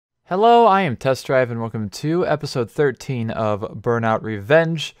Hello, I am Test Drive, and welcome to episode 13 of Burnout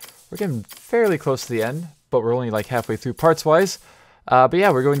Revenge. We're getting fairly close to the end, but we're only like halfway through parts-wise. But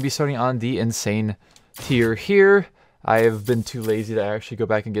yeah, we're going to be starting on the insane tier here. I have been too lazy to actually go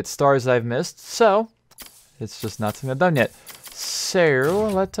back and get stars that I've missed, so it's just not something I've done yet. So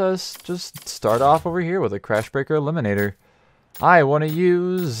let us just start off over here with a Crash Breaker Eliminator. I want to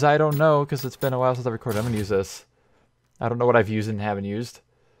use, I don't know, because it's been a while since I recorded. I'm going to use this. I don't know what I've used and haven't used.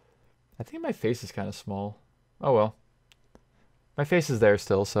 I think my face is kind of small. Oh well. My face is there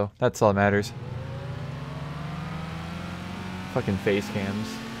still, so that's all that matters. Fucking face cams.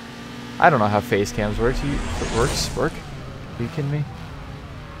 I don't know how face cams work. Work? Are you kidding me?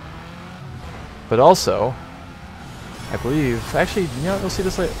 But also, I believe... Actually, you know what? We'll see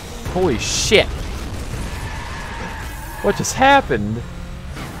this later. Holy shit! What just happened?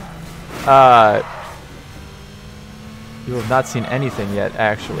 You have not seen anything yet,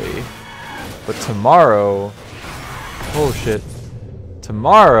 actually. But tomorrow... Oh shit.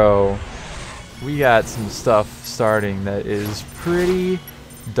 Tomorrow, we got some stuff starting that is pretty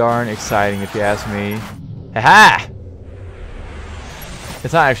darn exciting, if you ask me. Ha-ha!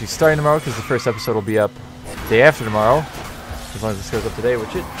 It's not actually starting tomorrow, because the first episode will be up the day after tomorrow. As long as this goes up today,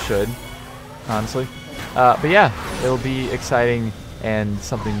 which it should, honestly. But yeah, it'll be exciting and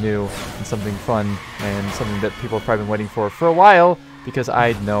something new and something fun and something that people have probably been waiting for a while, because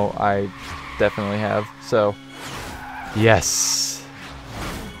I know I definitely have. So, yes.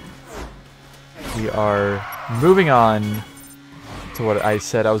 We are moving on to what I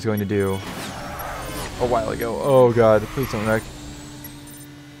said I was going to do a while ago. Oh god, please don't wreck.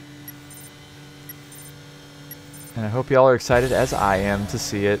 And I hope y'all are excited as I am to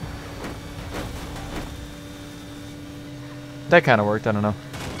see it. That kind of worked, I don't know.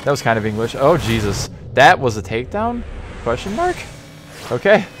 That was kind of English. Oh Jesus, that was a takedown? Question mark?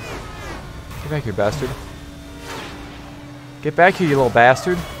 Okay. Get back here, bastard. Get back here, you little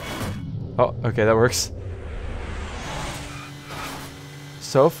bastard. Oh, okay, that works.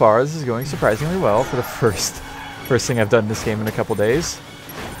 So far, this is going surprisingly well for the first thing I've done in this game in a couple days.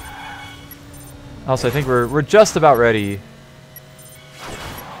 Also, I think we're just about ready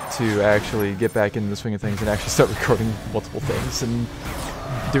to actually get back into the swing of things and actually start recording multiple things and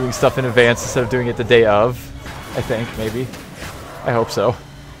doing stuff in advance instead of doing it the day of. I think, maybe. I hope so.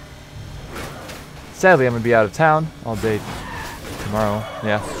 Sadly, I'm going to be out of town all day tomorrow.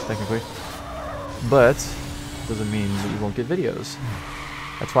 Yeah, technically. But doesn't mean that you won't get videos.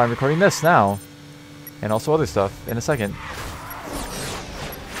 That's why I'm recording this now. And also other stuff in a second.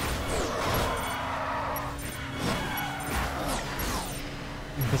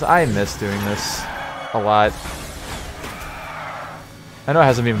 Because I miss doing this a lot. I know it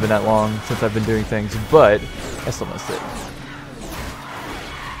hasn't even been that long since I've been doing things, but I still miss it.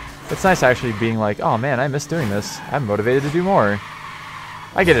 It's nice actually being like, oh man, I miss doing this. I'm motivated to do more.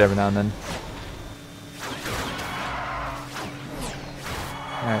 I get it every now and then.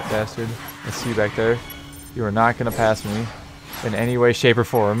 Alright, bastard. I see you back there. You are not gonna pass me in any way, shape, or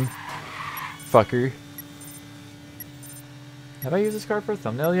form. Fucker. Have I used this card for a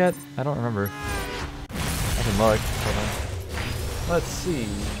thumbnail yet? I don't remember. I can look. Hold on. Let's see.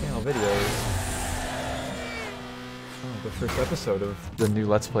 Channel videos. Oh, the first episode of the new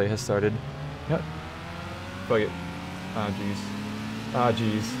Let's Play has started. Yep. Fuck it. Ah, jeez. Ah,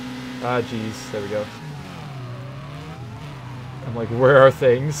 jeez. Ah, jeez. There we go. I'm like, where are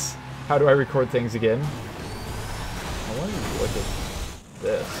things? How do I record things again? I want to look at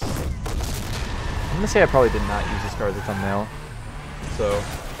this. I'm gonna say I probably did not use this card as a thumbnail. So,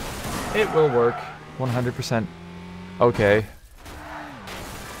 it will work. 100%. Okay.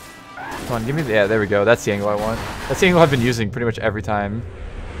 Come on, give me the... Yeah, there we go. That's the angle I want. That's the angle I've been using pretty much every time.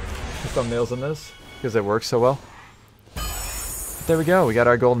 The thumbnails on this. Because it works so well. But there we go. We got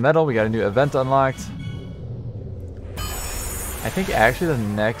our gold medal. We got a new event unlocked. I think actually the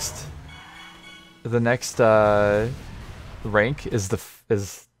next rank is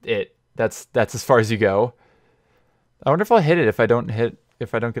it. That's as far as you go. I wonder if I'll hit it if I don't get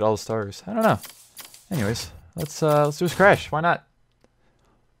all the stars. I don't know. Anyways, let's do this crash. Why not?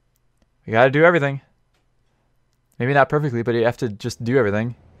 We gotta do everything. Maybe not perfectly, but you have to just do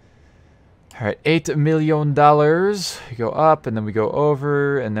everything. Alright, $8 million. We go up, and then we go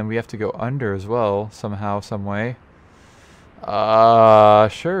over, and then we have to go under as well, somehow, some way.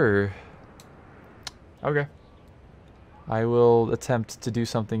 Sure. Okay. I will attempt to do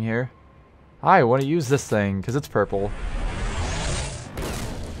something here. I want to use this thing, because it's purple.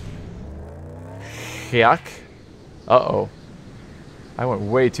 Yuck. Uh-oh. I went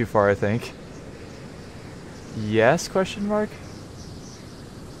way too far, I think. Yes, question mark?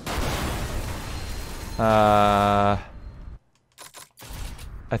 I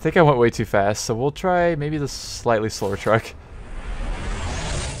think I went way too fast, so we'll try maybe the slightly slower truck.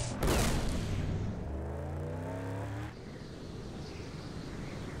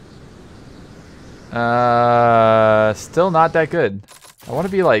 Still not that good. I want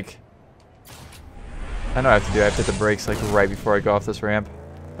to be like... I know what I have to do. I have to hit the brakes like right before I go off this ramp.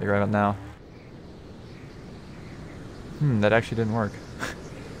 Like right up now. That actually didn't work.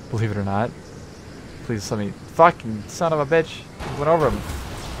 Believe it or not. Please let me... Fucking son of a bitch. I went over him.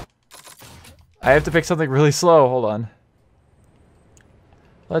 I have to pick something really slow. Hold on.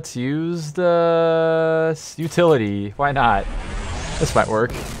 Let's use the... utility. Why not? This might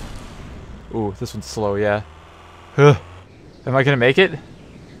work. Ooh, this one's slow, yeah. Am I gonna make it?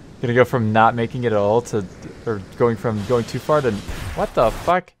 Gonna go from not making it at all to... Or going from going too far to... What the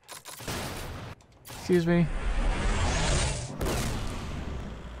fuck? Excuse me.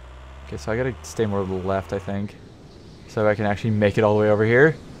 Okay, so I gotta stay more to the left, I think. So I can actually make it all the way over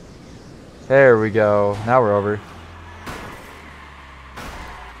here. There we go. Now we're over.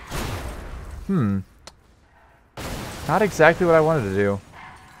 Not exactly what I wanted to do.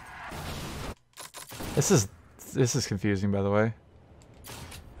 This is confusing, by the way.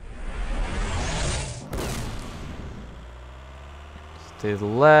 Stay to the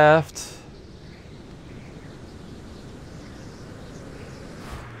left.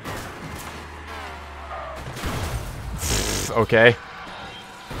 Okay.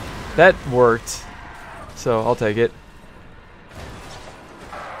 That worked. So I'll take it.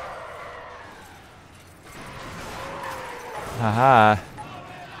 Haha.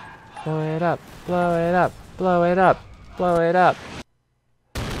 Blow it up, blow it up, blow it up, blow it up.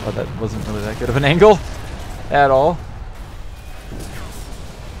 Oh, that wasn't really that good of an angle at all.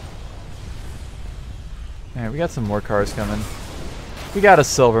 Alright, we got some more cars coming. We got a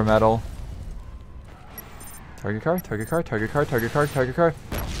silver medal. Target car, target car, target car, target car, target car.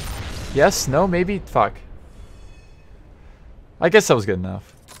 Yes, no, maybe, fuck. I guess that was good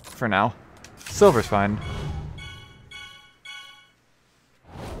enough. For now. Silver's fine.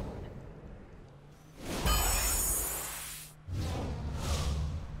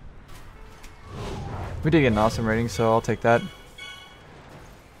 We did get an awesome rating, so I'll take that.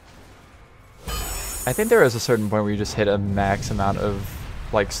 I think there is a certain point where you just hit a max amount of,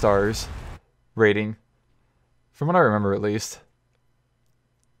 like, stars rating. From what I remember, at least.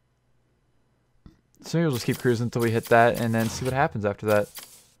 So maybe we'll just keep cruising until we hit that, and then see what happens after that.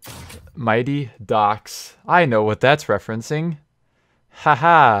 Mighty Docks. I know what that's referencing.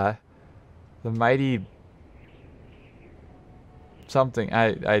 Haha. The Mighty... something.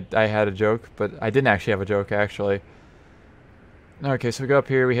 I had a joke, but I didn't actually have a joke, actually. Okay, so we go up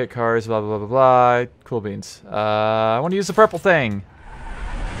here, we hit cars, blah, blah, blah, blah, blah. Cool beans. I want to use the purple thing.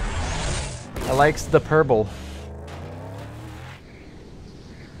 I likes the purple.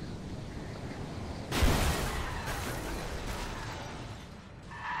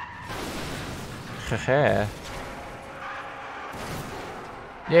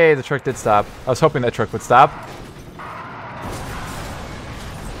 Yay, the truck did stop. I was hoping that truck would stop.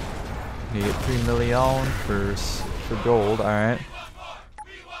 You get 3 million for gold, alright.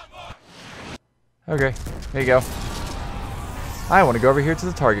 Okay, there you go. I want to go over here to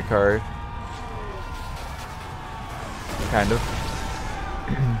the target car. Kind of.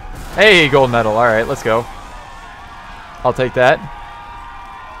 Hey, gold medal, alright, let's go. I'll take that.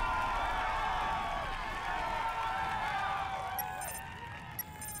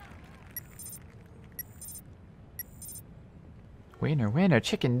 Winner, winner,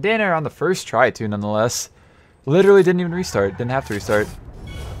 chicken dinner on the first try, too, nonetheless. Literally didn't even restart. Didn't have to restart.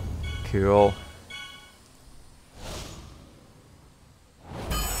 Cool.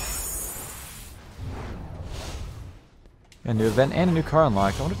 A new event and a new car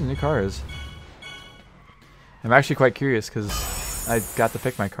unlocked. I wonder what the new car is. I'm actually quite curious because I got to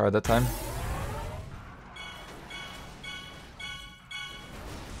pick my car that time.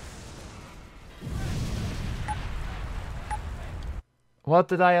 What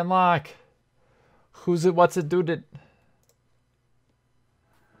did I unlock? Who's it? What's it do?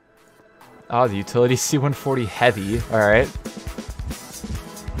 Oh, the utility C140 heavy. All right.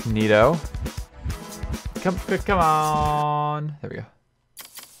 Neato. Come on. There we go.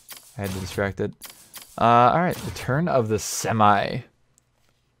 I had to distract it. All right. Return of the Semi.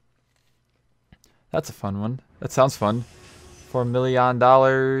 That's a fun one. That sounds fun. $4 million.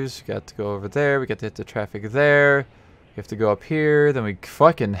 We got to go over there. We got to hit the traffic there. We have to go up here, then we...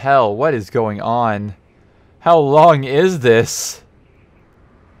 Fucking hell, what is going on? How long is this?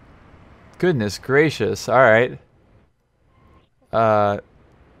 Goodness gracious, alright.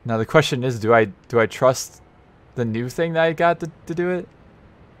 Now the question is, do I trust the new thing that I got to do it?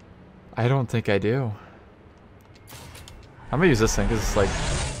 I don't think I do. I'm gonna use this thing because it's like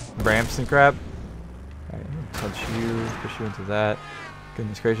ramps and crap. Alright, touch you, push you into that.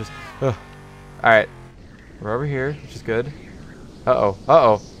 Goodness gracious. Ugh. Alright. We're over here, which is good. Uh-oh.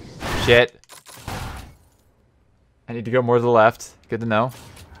 Uh-oh. Shit. I need to go more to the left. Good to know.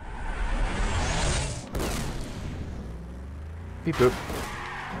 Beep boop.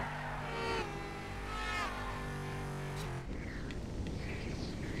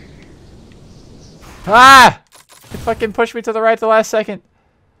 Ah! It fucking pushed me to the right the last second.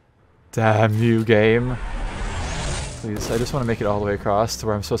 Damn you, game. Please, I just want to make it all the way across to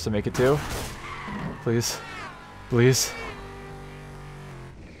where I'm supposed to make it to. Please. Please.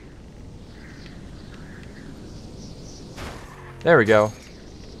 There we go.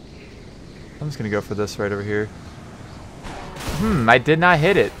 I'm just gonna go for this right over here. I did not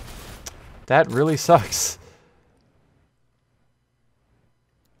hit it. That really sucks.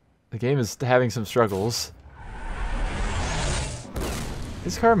 The game is having some struggles.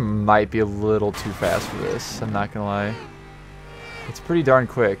 This car might be a little too fast for this, I'm not gonna lie. It's pretty darn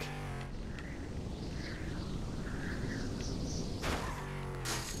quick.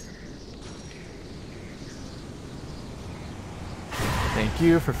 Thank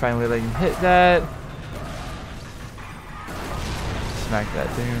you for finally letting me hit that. Smack that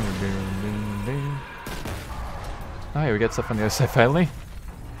down. Oh, yeah, we got stuff on the other side finally.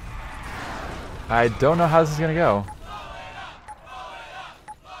 I don't know how this is gonna go.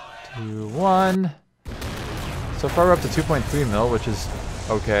 2, 1. So far we're up to 2.3 mil, which is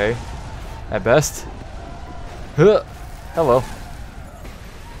okay at best. Huh. Hello.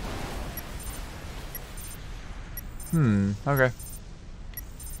 Okay.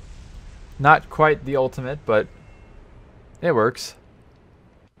 Not quite the ultimate, but it works.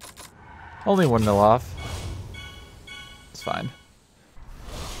 Only 1 mil off. It's fine.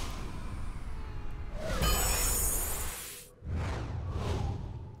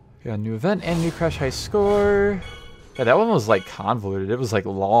 Got a new event and new crash high score. Yeah, that one was like convoluted. It was like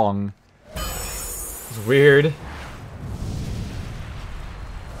long. It was weird.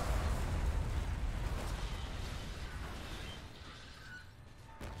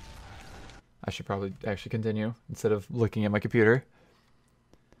 I should probably actually continue instead of looking at my computer.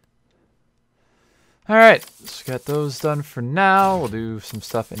 Alright, so got those done for now. We'll do some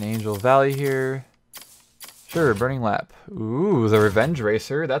stuff in Angel Valley here. Sure, Burning Lap. Ooh, the Revenge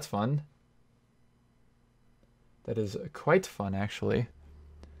Racer. That's fun. That is quite fun, actually.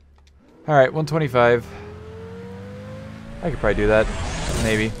 Alright, 125. I could probably do that.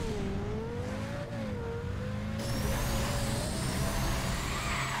 Maybe.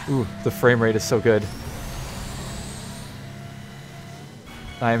 Ooh, the frame rate is so good.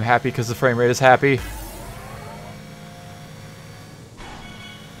 I am happy because the frame rate is happy.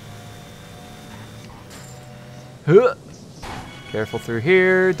 Huh. Careful through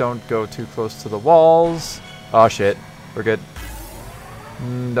here. Don't go too close to the walls. Oh shit. We're good.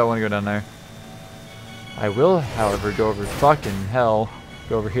 Don't want to go down there. I will, however, go over fucking hell.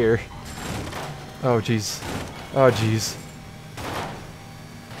 Go over here. Oh jeez. Oh jeez.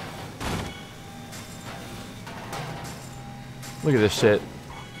 Look at this shit.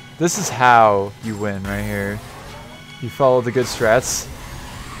 This is how you win right here. You follow the good strats.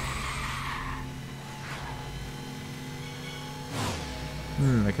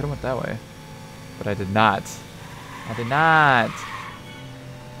 I could have went that way. But I did not. I did not.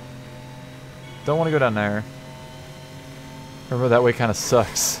 Don't want to go down there. Remember, that way kind of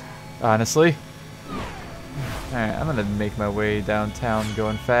sucks, honestly. Alright, I'm going to make my way downtown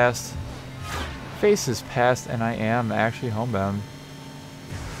going fast. Face is past and I am actually homebound.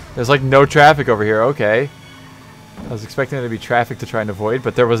 There's like no traffic over here. Okay. I was expecting there to be traffic to try and avoid,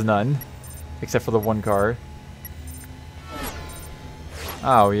 but there was none. Except for the one car.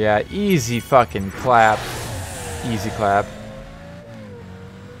 Oh yeah, easy fucking clap. Easy clap.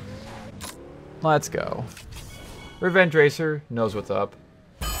 Let's go. Revenge Racer knows what's up.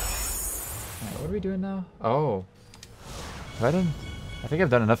 Alright, what are we doing now? Oh. Have I done? I think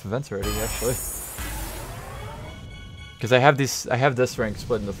I've done enough events already, actually. Because I have this rank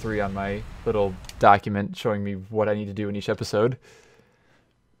split into 3 on my little document showing me what I need to do in each episode.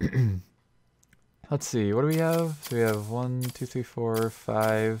 Let's see, what do we have? So we have 1, 2, 3, 4,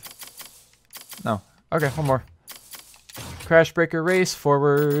 5. No. Okay, one more. Crash Breaker Race,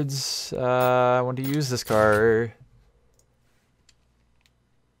 forwards. I want to use this car.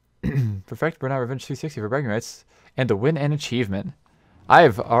 Perfect Burnout Revenge 360 for bragging rights. And to win an achievement.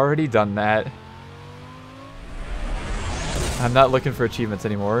 I've already done that. I'm not looking for achievements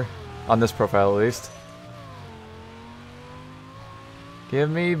anymore. On this profile, at least. Give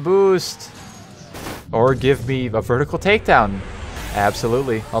me boost. Or give me a vertical takedown.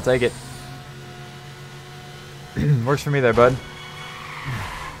 Absolutely. I'll take it. Works for me there, bud.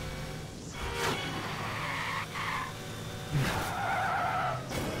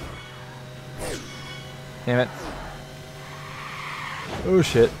 Damn it. Oh,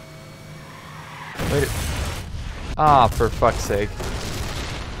 shit. Wait. Ah, for fuck's sake.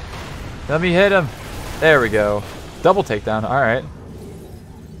 Let me hit him. There we go. Double takedown. Alright.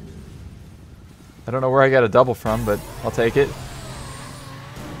 I don't know where I got a double from, but I'll take it.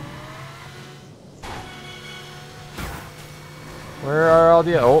 Where are all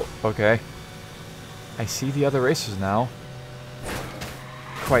the... Oh, okay. I see the other racers now.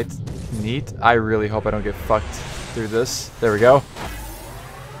 Quite neat. I really hope I don't get fucked through this. There we go.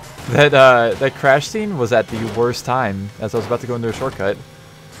 That crash scene was at the worst time, as I was about to go into a shortcut.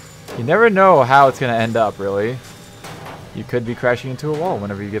 You never know how it's going to end up, really. You could be crashing into a wall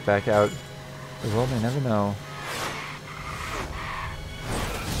whenever you get back out. The world may never know.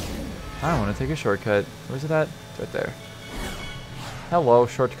 I want to take a shortcut. Where's it at? It's right there. Hello,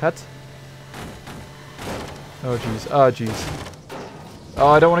 shortcut. Oh, jeez. Oh, jeez. Oh,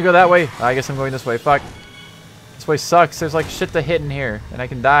 I don't want to go that way. I guess I'm going this way. Fuck. This way sucks. There's like shit to hit in here. And I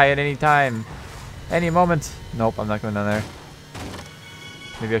can die at any time. Any moment. Nope, I'm not going down there.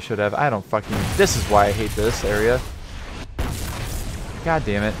 Maybe I should have. I don't fucking... This is why I hate this area. God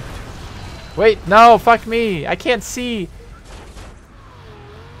damn it. Wait, no, fuck me. I can't see.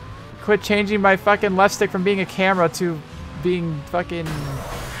 Quit changing my fucking left stick from being a camera to being fucking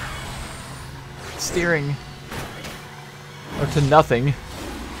steering. Or to nothing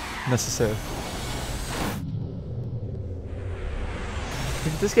necessarily.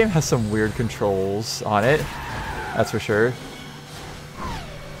 This game has some weird controls on it. That's for sure.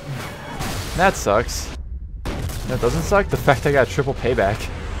 That sucks. That doesn't suck. The fact I got triple payback.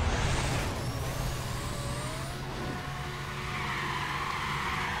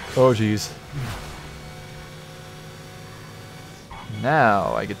 Oh, jeez.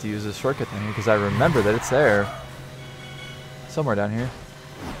 Now I get to use this shortcut thing because I remember that it's there. Somewhere down here.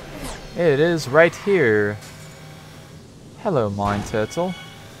 It is right here. Hello, mine turtle.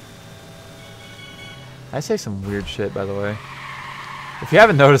 I say some weird shit, by the way. If you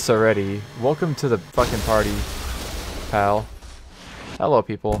haven't noticed already, welcome to the fucking party, pal. Hello,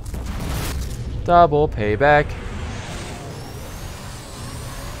 people. Double payback.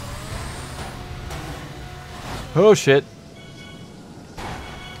 Oh shit.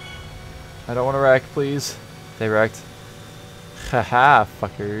 I don't want to wreck, please. They wrecked. Haha,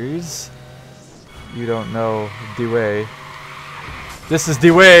 fuckers. You don't know the way. This is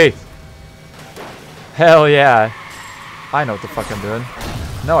the way! Hell yeah. I know what the fuck I'm doing.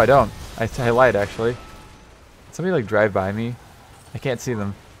 No, I don't. I lied, actually. Somebody, like, drive by me. I can't see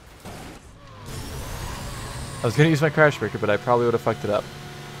them. I was gonna use my crash breaker, but I probably would have fucked it up.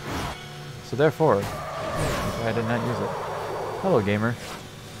 So therefore, I did not use it. Hello, gamer.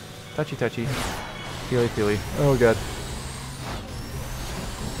 Touchy, touchy. Feely, feely. Oh, God.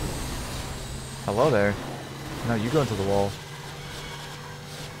 Hello there. No, you go into the wall.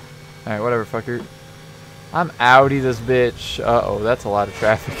 Alright, whatever, fucker. I'm outie this bitch. Uh-oh, that's a lot of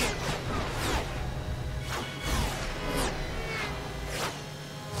traffic.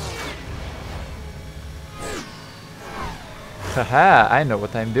 Haha, I know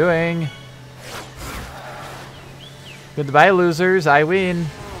what I'm doing. Goodbye, losers. I win.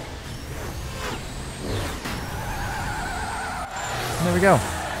 There we go.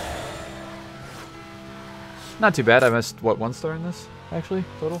 Not too bad. I missed, what, 1 star in this, actually,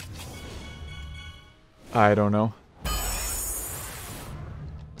 total? I don't know.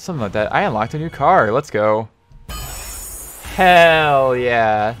 Something like that. I unlocked a new car. Let's go. Hell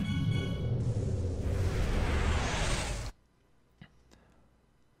yeah.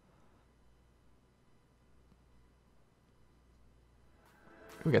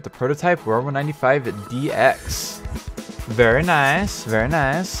 We got the prototype World 195 DX. Very nice. Very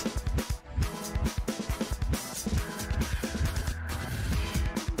nice.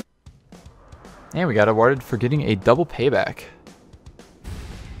 And we got awarded for getting a double payback.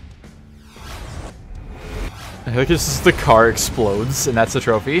 I think it's just the car explodes, and that's the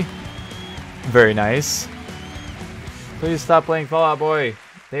trophy. Very nice. Please stop playing Fall Out Boy.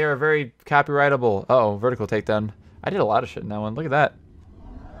 They are very copyrightable. Uh-oh, vertical takedown. I did a lot of shit in that one. Look at that.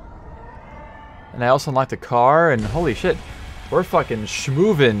 And I also unlocked a car, and holy shit, we're fucking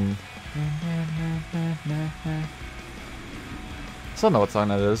schmoovin'. I still don't know what song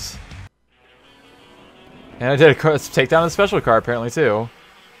that is. And I did take down a special car apparently too.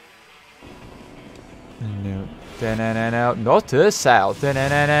 No. North to south. I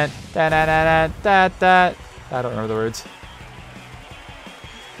don't remember the words.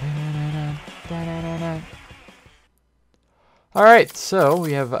 Alright, so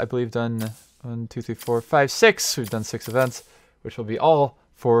we have, I believe, done 1, 2, 3, 4, 5, 6. We've done 6 events, which will be all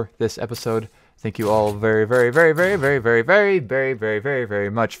for this episode. Thank you all very, very, very, very, very, very, very, very, very, very,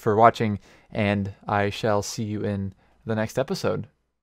 very much for watching, and I shall see you in the next episode.